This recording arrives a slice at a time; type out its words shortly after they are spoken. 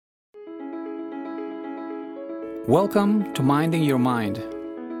Welcome to Minding Your Mind,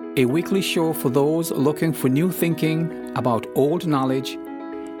 a weekly show for those looking for new thinking about old knowledge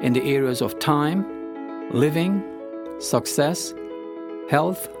in the areas of time, living, success,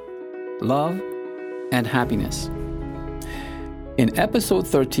 health, love, and happiness. In episode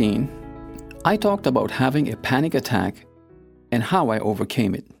 13, I talked about having a panic attack and how I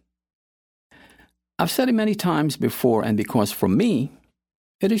overcame it. I've said it many times before, and because for me,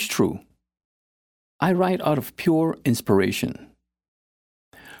 it is true. I write out of pure inspiration.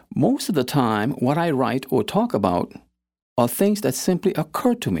 Most of the time, what I write or talk about are things that simply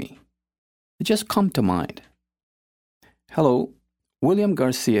occur to me. They just come to mind. Hello, William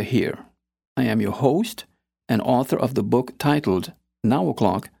Garcia here. I am your host and author of the book titled Now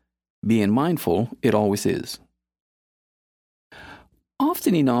O'Clock, Being Mindful, It Always Is.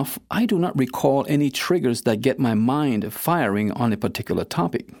 Often enough, I do not recall any triggers that get my mind firing on a particular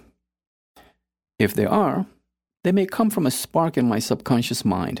topic. If there are, they may come from a spark in my subconscious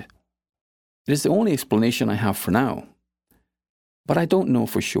mind. It is the only explanation I have for now, but I don't know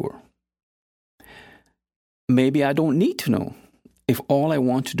for sure. Maybe I don't need to know if all I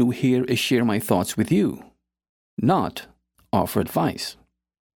want to do here is share my thoughts with you, not offer advice.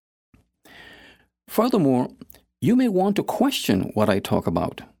 Furthermore, you may want to question what I talk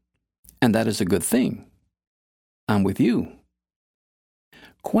about, and that is a good thing. I'm with you.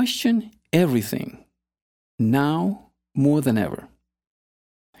 Question everything, now more than ever.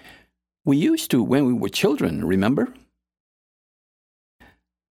 We used to when we were children, remember?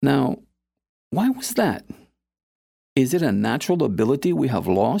 Now, why was that? Is it a natural ability we have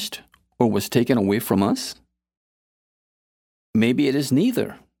lost or was taken away from us? Maybe it is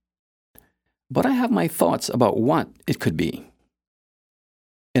neither. But I have my thoughts about what it could be.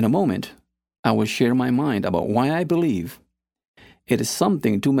 In a moment, I will share my mind about why I believe it is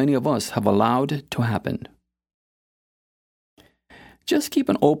something too many of us have allowed to happen. Just keep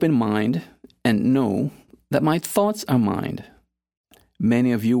an open mind and know that my thoughts are mine.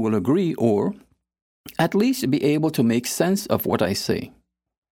 Many of you will agree or at least be able to make sense of what I say.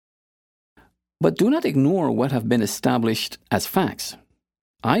 But do not ignore what have been established as facts.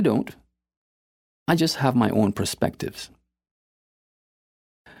 I don't. I just have my own perspectives.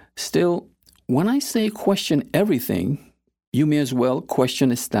 Still, when I say question everything, you may as well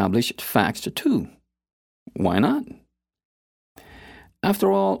question established facts too. Why not?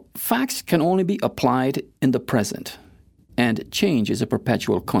 After all, facts can only be applied in the present, and change is a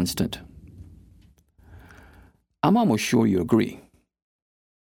perpetual constant. I'm almost sure you agree.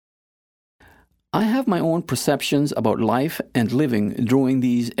 I have my own perceptions about life and living during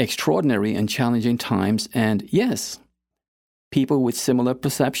these extraordinary and challenging times, and yes, people with similar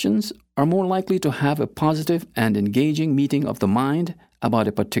perceptions are more likely to have a positive and engaging meeting of the mind about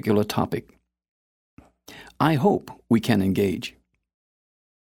a particular topic. I hope we can engage.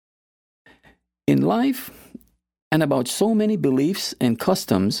 In life, and about so many beliefs and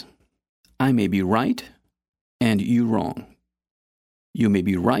customs, I may be right and you wrong. You may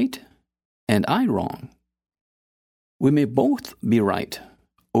be right and I wrong. We may both be right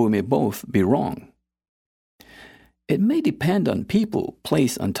or we may both be wrong. It may depend on people,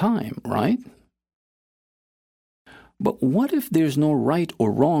 place, and time, right? But what if there's no right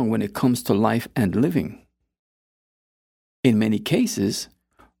or wrong when it comes to life and living? In many cases,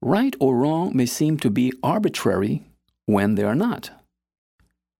 right or wrong may seem to be arbitrary when they are not.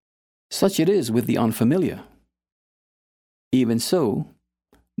 Such it is with the unfamiliar. Even so,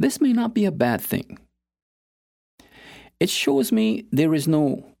 this may not be a bad thing. It shows me there is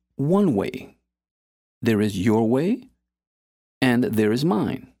no one way. There is your way, and there is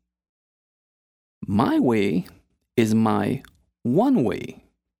mine. My way is my one way.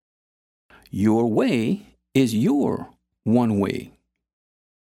 Your way is your one way.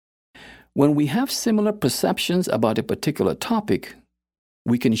 When we have similar perceptions about a particular topic,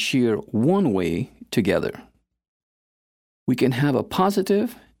 we can share one way together. We can have a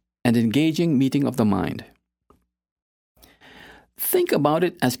positive and engaging meeting of the mind. Think about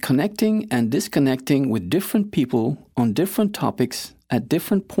it as connecting and disconnecting with different people on different topics at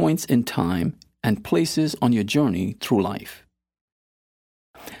different points in time and places on your journey through life.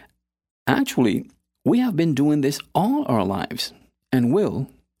 Actually, we have been doing this all our lives and will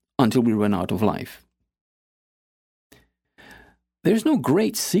until we run out of life. There's no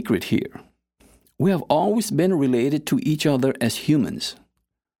great secret here. We have always been related to each other as humans,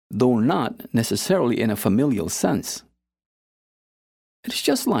 though not necessarily in a familial sense. It's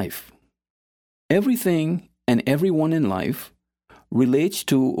just life. Everything and everyone in life relates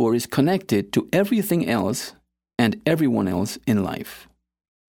to or is connected to everything else and everyone else in life.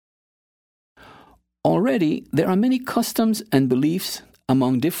 Although Already, there are many customs and beliefs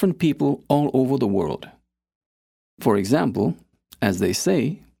among different people all over the world. For example, as they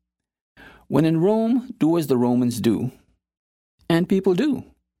say, when in Rome, do as the Romans do. And people do.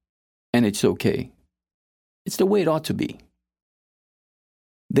 And it's okay. It's the way it ought to be.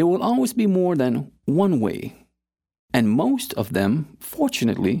 There will always be more than one way, and most of them,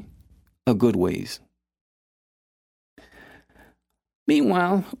 fortunately, are good ways.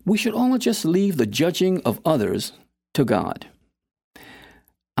 Meanwhile, we should all just leave the judging of others to God.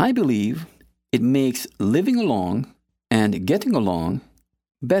 I believe it makes living along and getting along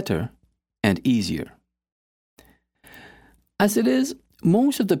better and easier. As it is,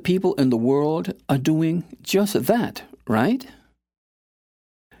 most of the people in the world are doing just that, right?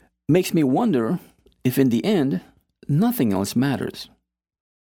 Makes me wonder if in the end, nothing else matters.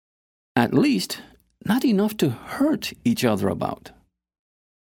 At least, not enough to hurt each other about.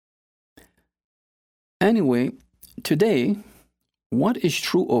 Anyway, today, what is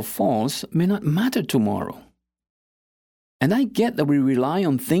true or false may not matter tomorrow. And I get that we rely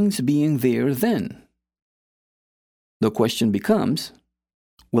on things being there then. The question becomes,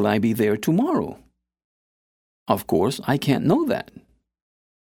 will I be there tomorrow? Of course, I can't know that.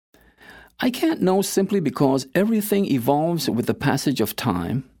 I can't know simply because everything evolves with the passage of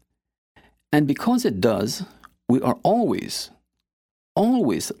time, and because it does, we are always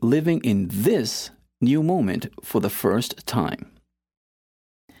living in this new moment for the first time.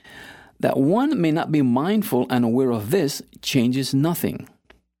 That one may not be mindful and aware of this changes nothing.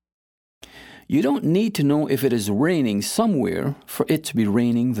 You don't need to know if it is raining somewhere for it to be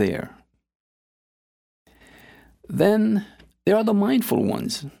raining there. Then there are the mindful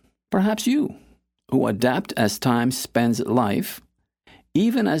ones, perhaps you, who adapt as time spends life,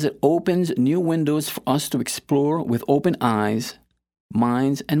 even as it opens new windows for us to explore with open eyes,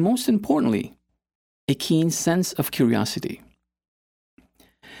 minds, and most importantly, a keen sense of curiosity.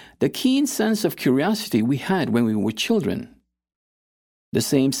 The keen sense of curiosity we had when we were children. The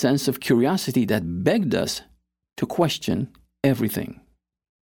same sense of curiosity that begged us to question everything.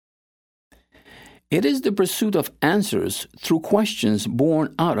 It is the pursuit of answers through questions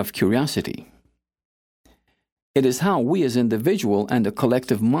born out of curiosity. It is how we as individual and the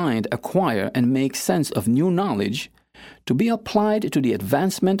collective mind acquire and make sense of new knowledge to be applied to the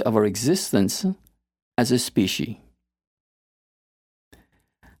advancement of our existence as a species.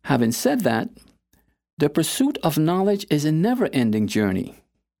 Having said that, the pursuit of knowledge is a never-ending journey.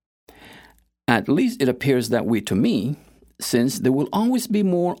 At least it appears that way to me, since there will always be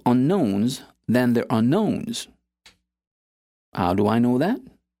more unknowns than there are knowns. How do I know that?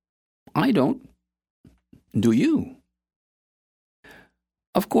 I don't. Do you?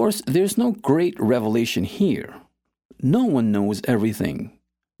 Of course, there's no great revelation here. No one knows everything,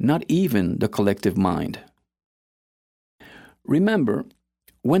 not even the collective mind. Remember,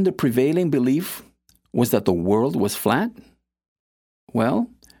 when the prevailing belief was that the world was flat? Well,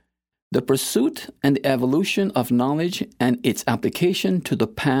 the pursuit and the evolution of knowledge and its application to the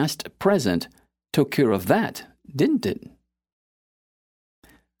past present took care of that, didn't it?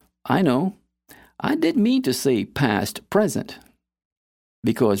 I know, I did mean to say past present.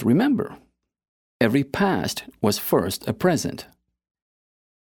 Because remember, every past was first a present.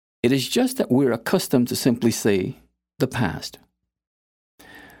 It is just that we're accustomed to simply say the past.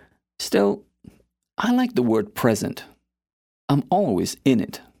 Still, I like the word present. I'm always in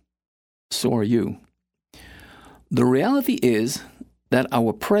it. So are you. The reality is that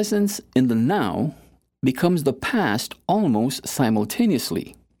our presence in the now becomes the past almost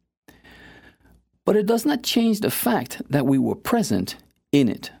simultaneously. But it does not change the fact that we were present in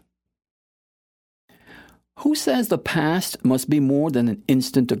it. Who says the past must be more than an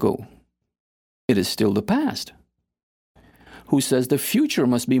instant ago? It is still the past. Who says the future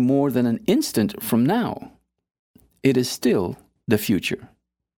must be more than an instant from now? It is still the future.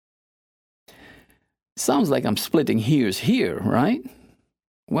 Sounds like I'm splitting hairs here, right?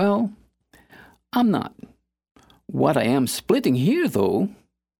 Well, I'm not. What I am splitting here, though,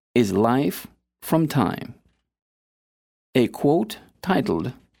 is life from time. A quote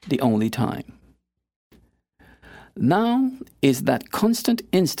titled, "The Only Time." Now is that constant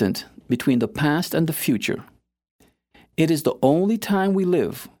instant between the past and the future. It is the only time we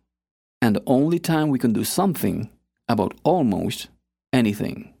live, and the only time we can do something about almost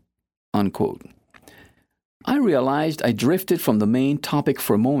anything. Unquote. I realized I drifted from the main topic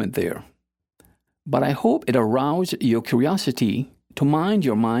for a moment there, but I hope it aroused your curiosity to mind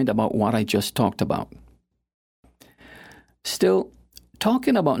your mind about what I just talked about. Still,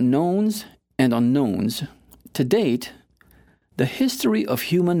 talking about knowns and unknowns, to date, The history of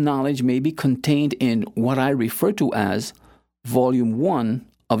human knowledge may be contained in what I refer to as Volume 1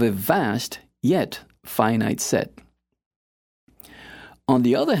 of a vast yet finite set. On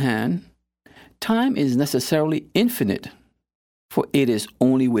the other hand, time is necessarily infinite, for it is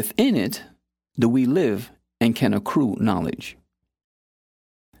only within it that we live and can accrue knowledge.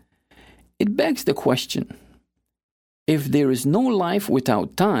 It begs the question, if there is no life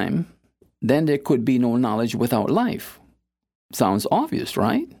without time, then there could be no knowledge without life. Sounds obvious,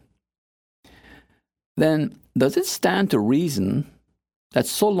 right? Then, does it stand to reason that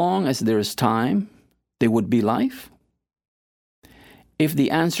so long as there is time, there would be life? If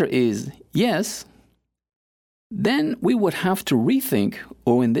the answer is yes, then we would have to rethink,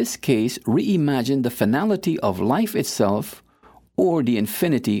 or in this case, reimagine the finality of life itself or the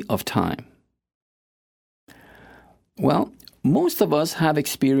infinity of time. Well, most of us have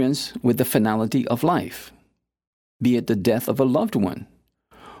experience with the finality of life, be it the death of a loved one,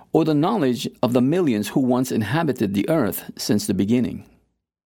 or the knowledge of the millions who once inhabited the earth since the beginning.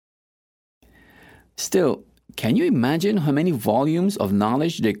 Still, can you imagine how many volumes of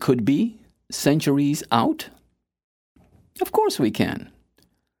knowledge there could be centuries out? Of course we can.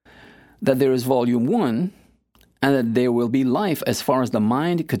 That there is volume 1, and that there will be life as far as the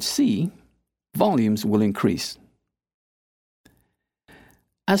mind could see, volumes will increase.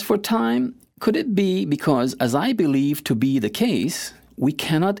 As for time, could it be because, as I believe to be the case, we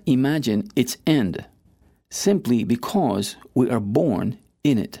cannot imagine its end, simply because we are born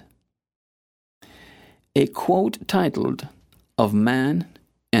in it? A quote titled, "Of Man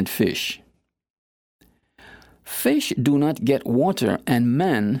and Fish." Fish do not get water and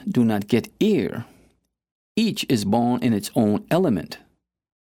man do not get air. Each is born in its own element.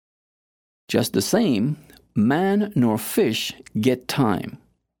 Just the same, man nor fish get time.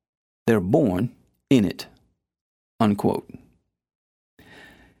 They're born in it. Unquote.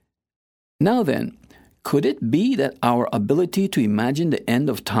 Now then, could it be that our ability to imagine the end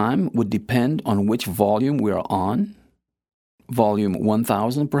of time would depend on which volume we are on? Volume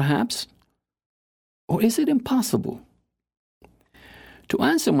 1000, perhaps? Or is it impossible? To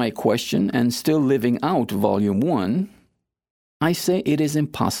answer my question and still living out Volume 1, I say it is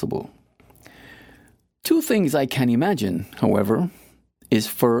impossible. Two things I can imagine, however, is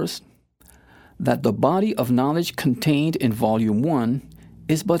first, that the body of knowledge contained in Volume 1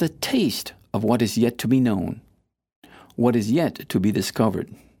 is but a taste of what is yet to be known, what is yet to be discovered.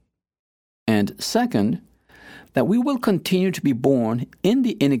 And second, that we will continue to be born in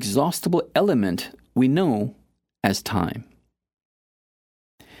the inexhaustible element we know as time.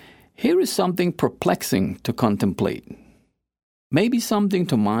 Here is something perplexing to contemplate, maybe something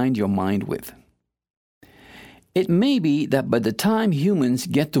to mind your mind with. It may be that by the time humans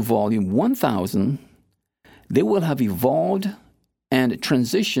get to Volume 1000, they will have evolved and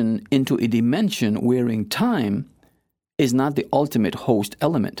transitioned into a dimension wherein time is not the ultimate host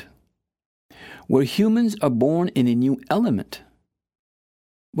element, where humans are born in a new element.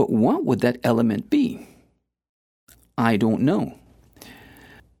 But what would that element be? I don't know.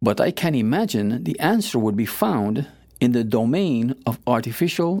 But I can imagine the answer would be found in the domain of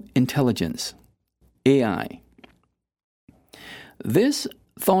artificial intelligence, AI. This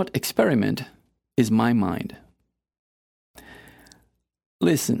thought experiment is my mind.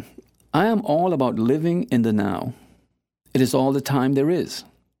 Listen, I am all about living in the now. It is all the time there is,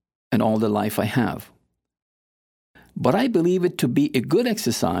 and all the life I have. But I believe it to be a good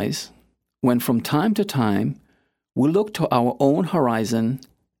exercise when from time to time we look to our own horizon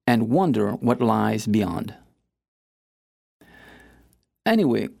and wonder what lies beyond.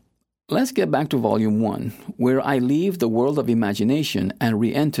 Anyway, let's get back to Volume 1, where I leave the world of imagination and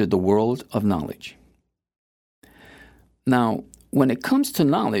re-enter the world of knowledge. Now, when it comes to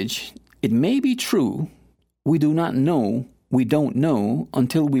knowledge, it may be true we do not know we don't know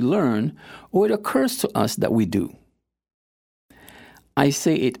until we learn or it occurs to us that we do. I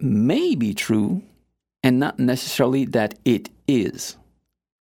say it may be true and not necessarily that it is.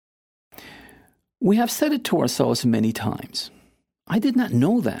 We have said it to ourselves many times. I did not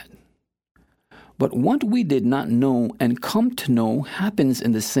know that. But what we did not know and come to know happens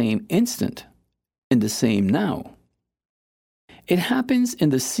in the same instant, in the same now. It happens in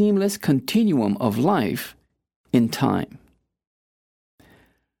the seamless continuum of life in time.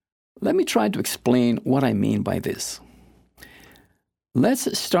 Let me try to explain what I mean by this.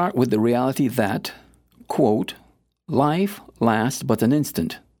 Let's start with the reality that, quote, life lasts but an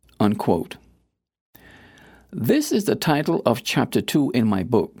instant, unquote. This is the title of Chapter 2 in my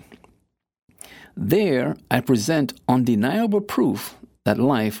book. There, I present undeniable proof that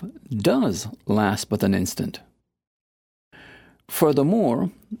life does last but an instant.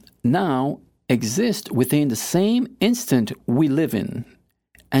 furthermore, now exist within the same instant we live in,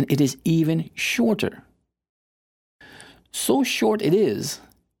 and it is even shorter. So short it is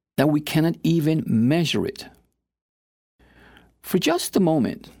that we cannot even measure it. For just a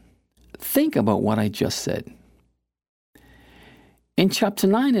moment, think about what I just said. In chapter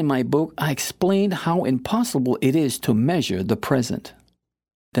 9 in my book, I explained how impossible it is to measure the present,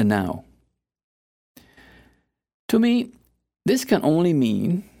 the now. To me, this can only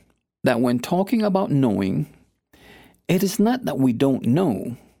mean that when talking about knowing, it is not that we don't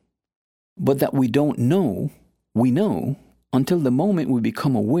know, but that we don't know we know until the moment we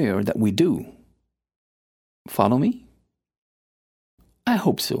become aware that we do. Follow me? I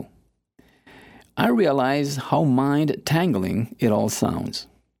hope so. I realize how mind-tangling it all sounds.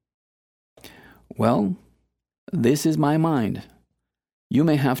 Well, this is my mind. You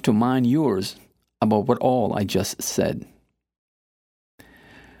may have to mind yours about what all I just said.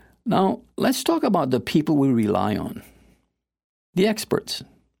 Now, let's talk about the people we rely on, the experts.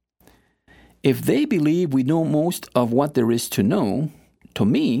 If they believe we know most of what there is to know, to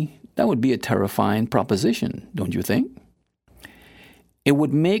me, that would be a terrifying proposition, don't you think? It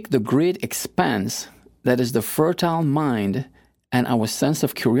would make the great expanse that is the fertile mind and our sense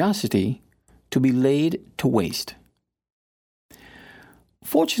of curiosity to be laid to waste.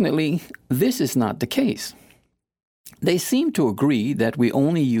 Fortunately, this is not the case. They seem to agree that we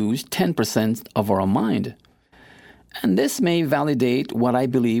only use 10% of our mind. And this may validate what I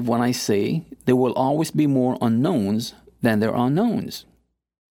believe when I say there will always be more unknowns than there are knowns.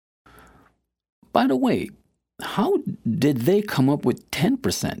 By the way, how did they come up with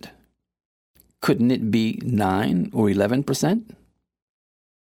 10%? Couldn't it be 9 or 11%?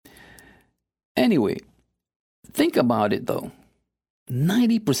 Anyway, think about it though.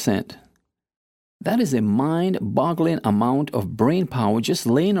 90%. That is a mind-boggling amount of brain power just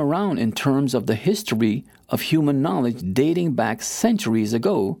laying around in terms of the history of human knowledge dating back centuries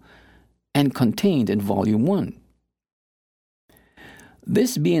ago and contained in Volume 1.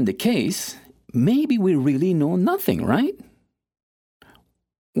 This being the case, maybe we really know nothing, right?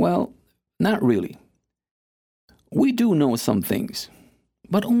 Well, not really. We do know some things,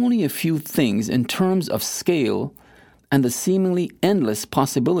 but only a few things in terms of scale and the seemingly endless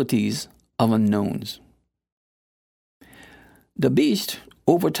possibilities of unknowns. The beast,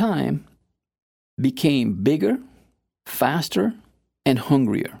 over time, became bigger, faster, and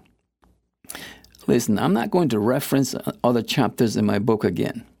hungrier. Listen, I'm not going to reference other chapters in my book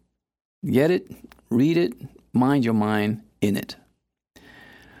again. Get it, read it, mind your mind in it.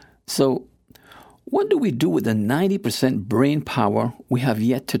 So, what do we do with the 90% brain power we have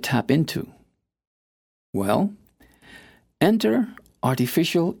yet to tap into? Well, enter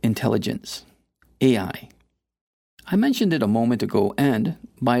artificial intelligence, AI. I mentioned it a moment ago, and,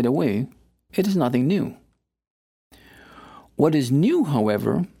 by the way, it is nothing new. What is new,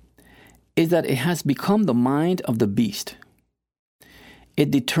 however, is that it has become the mind of the beast.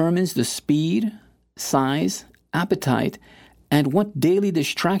 It determines the speed, size, appetite, and what daily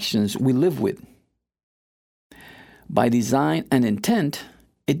distractions we live with. By design and intent,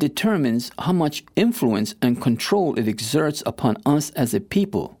 it determines how much influence and control it exerts upon us as a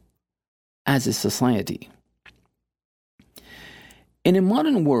people, as a society. In a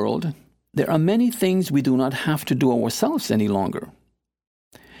modern world, there are many things we do not have to do ourselves any longer.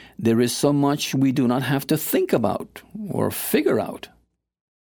 There is so much we do not have to think about or figure out.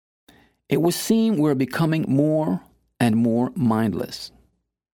 It would seem we're becoming more and more mindless.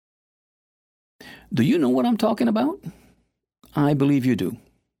 Do you know what I'm talking about? I believe you do.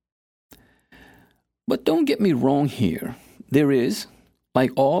 But don't get me wrong here. There is,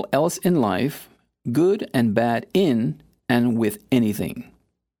 like all else in life, good and bad in and with anything.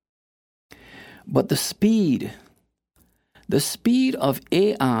 But the speed of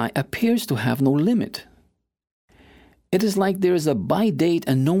AI appears to have no limit. It is like there is a by date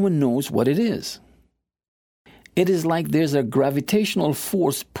and no one knows what it is. It is like there's a gravitational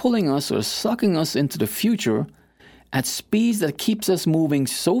force pulling us or sucking us into the future at speeds that keeps us moving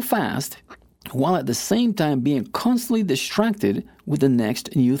so fast, while at the same time being constantly distracted with the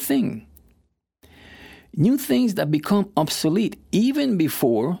next new thing. New things that become obsolete even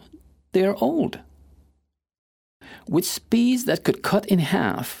before they are old. With speeds that could cut in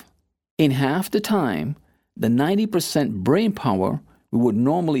half the time, the 90% brain power we would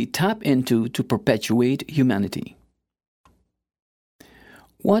normally tap into to perpetuate humanity.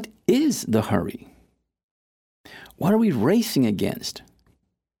 What is the hurry? What are we racing against?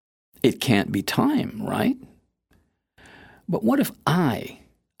 It can't be time, right? But what if I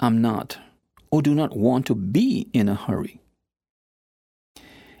am not or do not want to be in a hurry?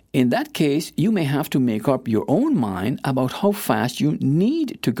 In that case, you may have to make up your own mind about how fast you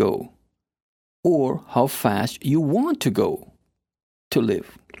need to go or how fast you want to go to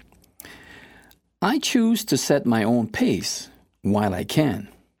live. I choose to set my own pace while I can.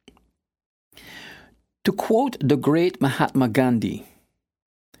 To quote the great Mahatma Gandhi,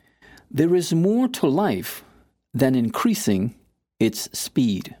 there is more to life than increasing its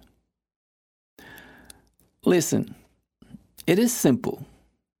speed. Listen, it is simple.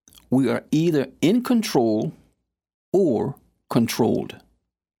 We are either in control or controlled.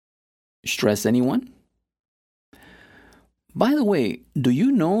 Stress anyone? By the way, do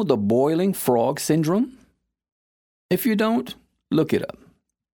you know the boiling frog syndrome? If you don't, look it up.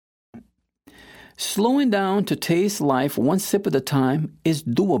 Slowing down to taste life one sip at a time is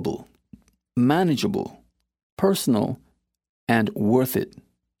doable, manageable, personal, and worth it.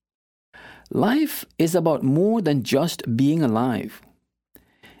 Life is about more than just being alive.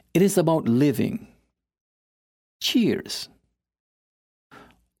 It is about living. Cheers.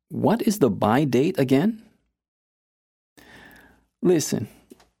 What is the buy date again? Listen,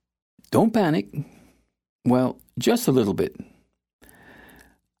 don't panic. Well, just a little bit.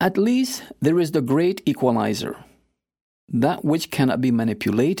 At least there is the great equalizer, that which cannot be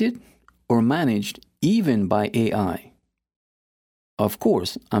manipulated or managed even by AI. Of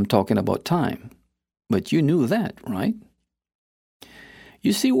course, I'm talking about time, but you knew that, right?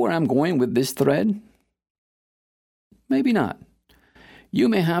 You see where I'm going with this thread? Maybe not. You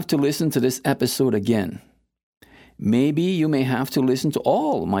may have to listen to this episode again. Maybe you may have to listen to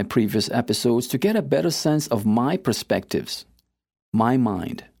all my previous episodes to get a better sense of my perspectives, my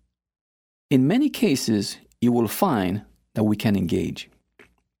mind. In many cases, you will find that we can engage.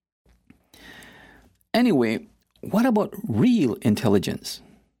 Anyway, what about real intelligence?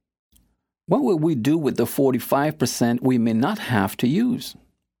 What will we do with the 45% we may not have to use?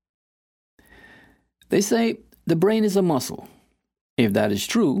 They say the brain is a muscle. If that is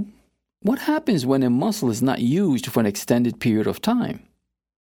true, what happens when a muscle is not used for an extended period of time?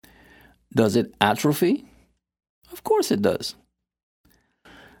 Does it atrophy? Of course it does.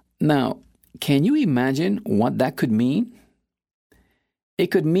 Now, can you imagine what that could mean? It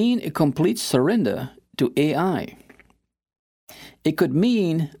could mean a complete surrender to AI. It could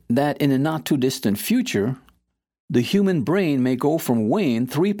mean that in a not too distant future, the human brain may go from weighing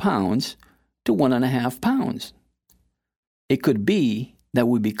 3 pounds to 1.5 pounds. It could be that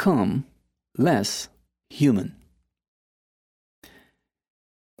we become less human.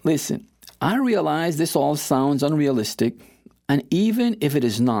 Listen, I realize this all sounds unrealistic, and even if it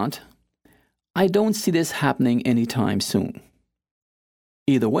is not, I don't see this happening anytime soon.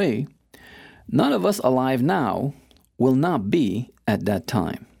 Either way, none of us alive now will not be at that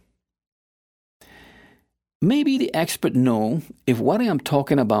time. Maybe the expert know if what I am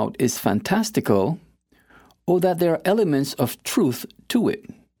talking about is fantastical or that there are elements of truth to it.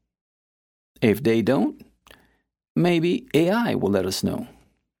 If they don't, maybe AI will let us know.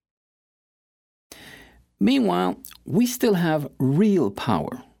 Meanwhile, we still have real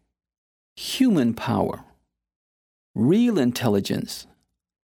power, human power, real intelligence,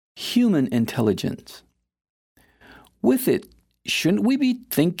 human intelligence. With it, shouldn't we be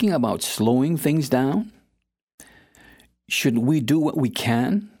thinking about slowing things down? Shouldn't we do what we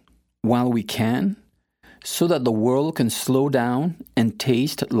can while we can so that the world can slow down and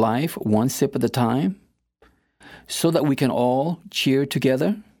taste life one sip at a time? So that we can all cheer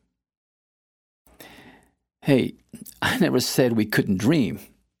together? Hey, I never said we couldn't dream.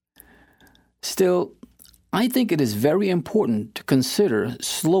 Still, I think it is very important to consider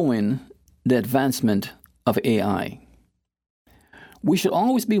slowing the advancement of AI. We should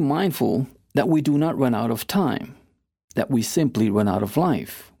always be mindful that we do not run out of time, that we simply run out of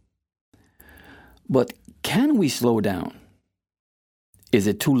life. But can we slow down? Is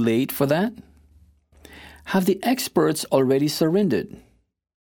it too late for that? Have the experts already surrendered?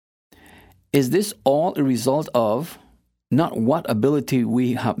 Is this all a result of not what ability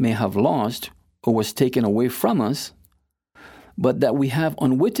we may have lost or was taken away from us, but that we have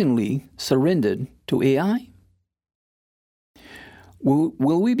unwittingly surrendered to AI?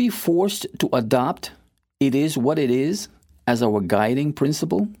 Will we be forced to adopt "it is what it is" as our guiding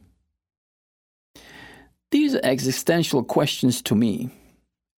principle? These are existential questions to me,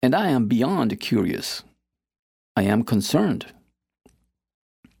 and I am beyond curious. I am concerned.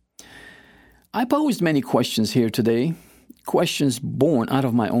 I posed many questions here today, questions born out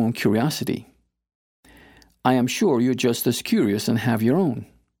of my own curiosity. I am sure you're just as curious and have your own.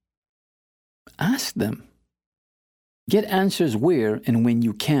 Ask them. Get answers where and when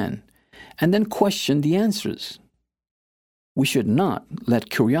you can, and then question the answers. We should not let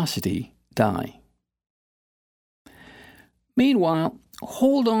curiosity die. Meanwhile,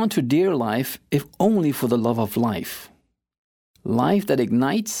 hold on to dear life if only for the love of life. Life that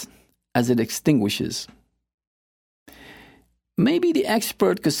ignites as it extinguishes. Maybe the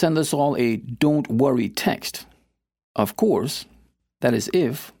expert could send us all a "don't worry" text. Of course, that is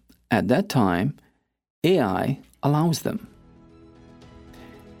if, at that time, AI allows them.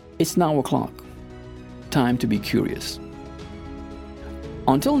 It's now o'clock. Time to be curious.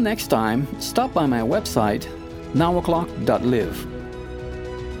 Until next time, stop by my website, nowoclock.live.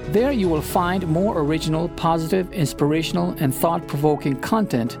 There you will find more original, positive, inspirational, and thought-provoking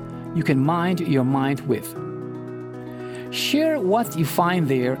content you can mind your mind with. Share what you find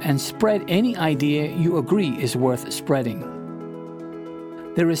there and spread any idea you agree is worth spreading.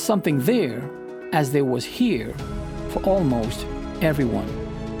 There is something there, as there was here, for almost everyone.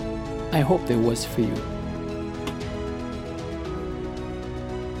 I hope there was for you.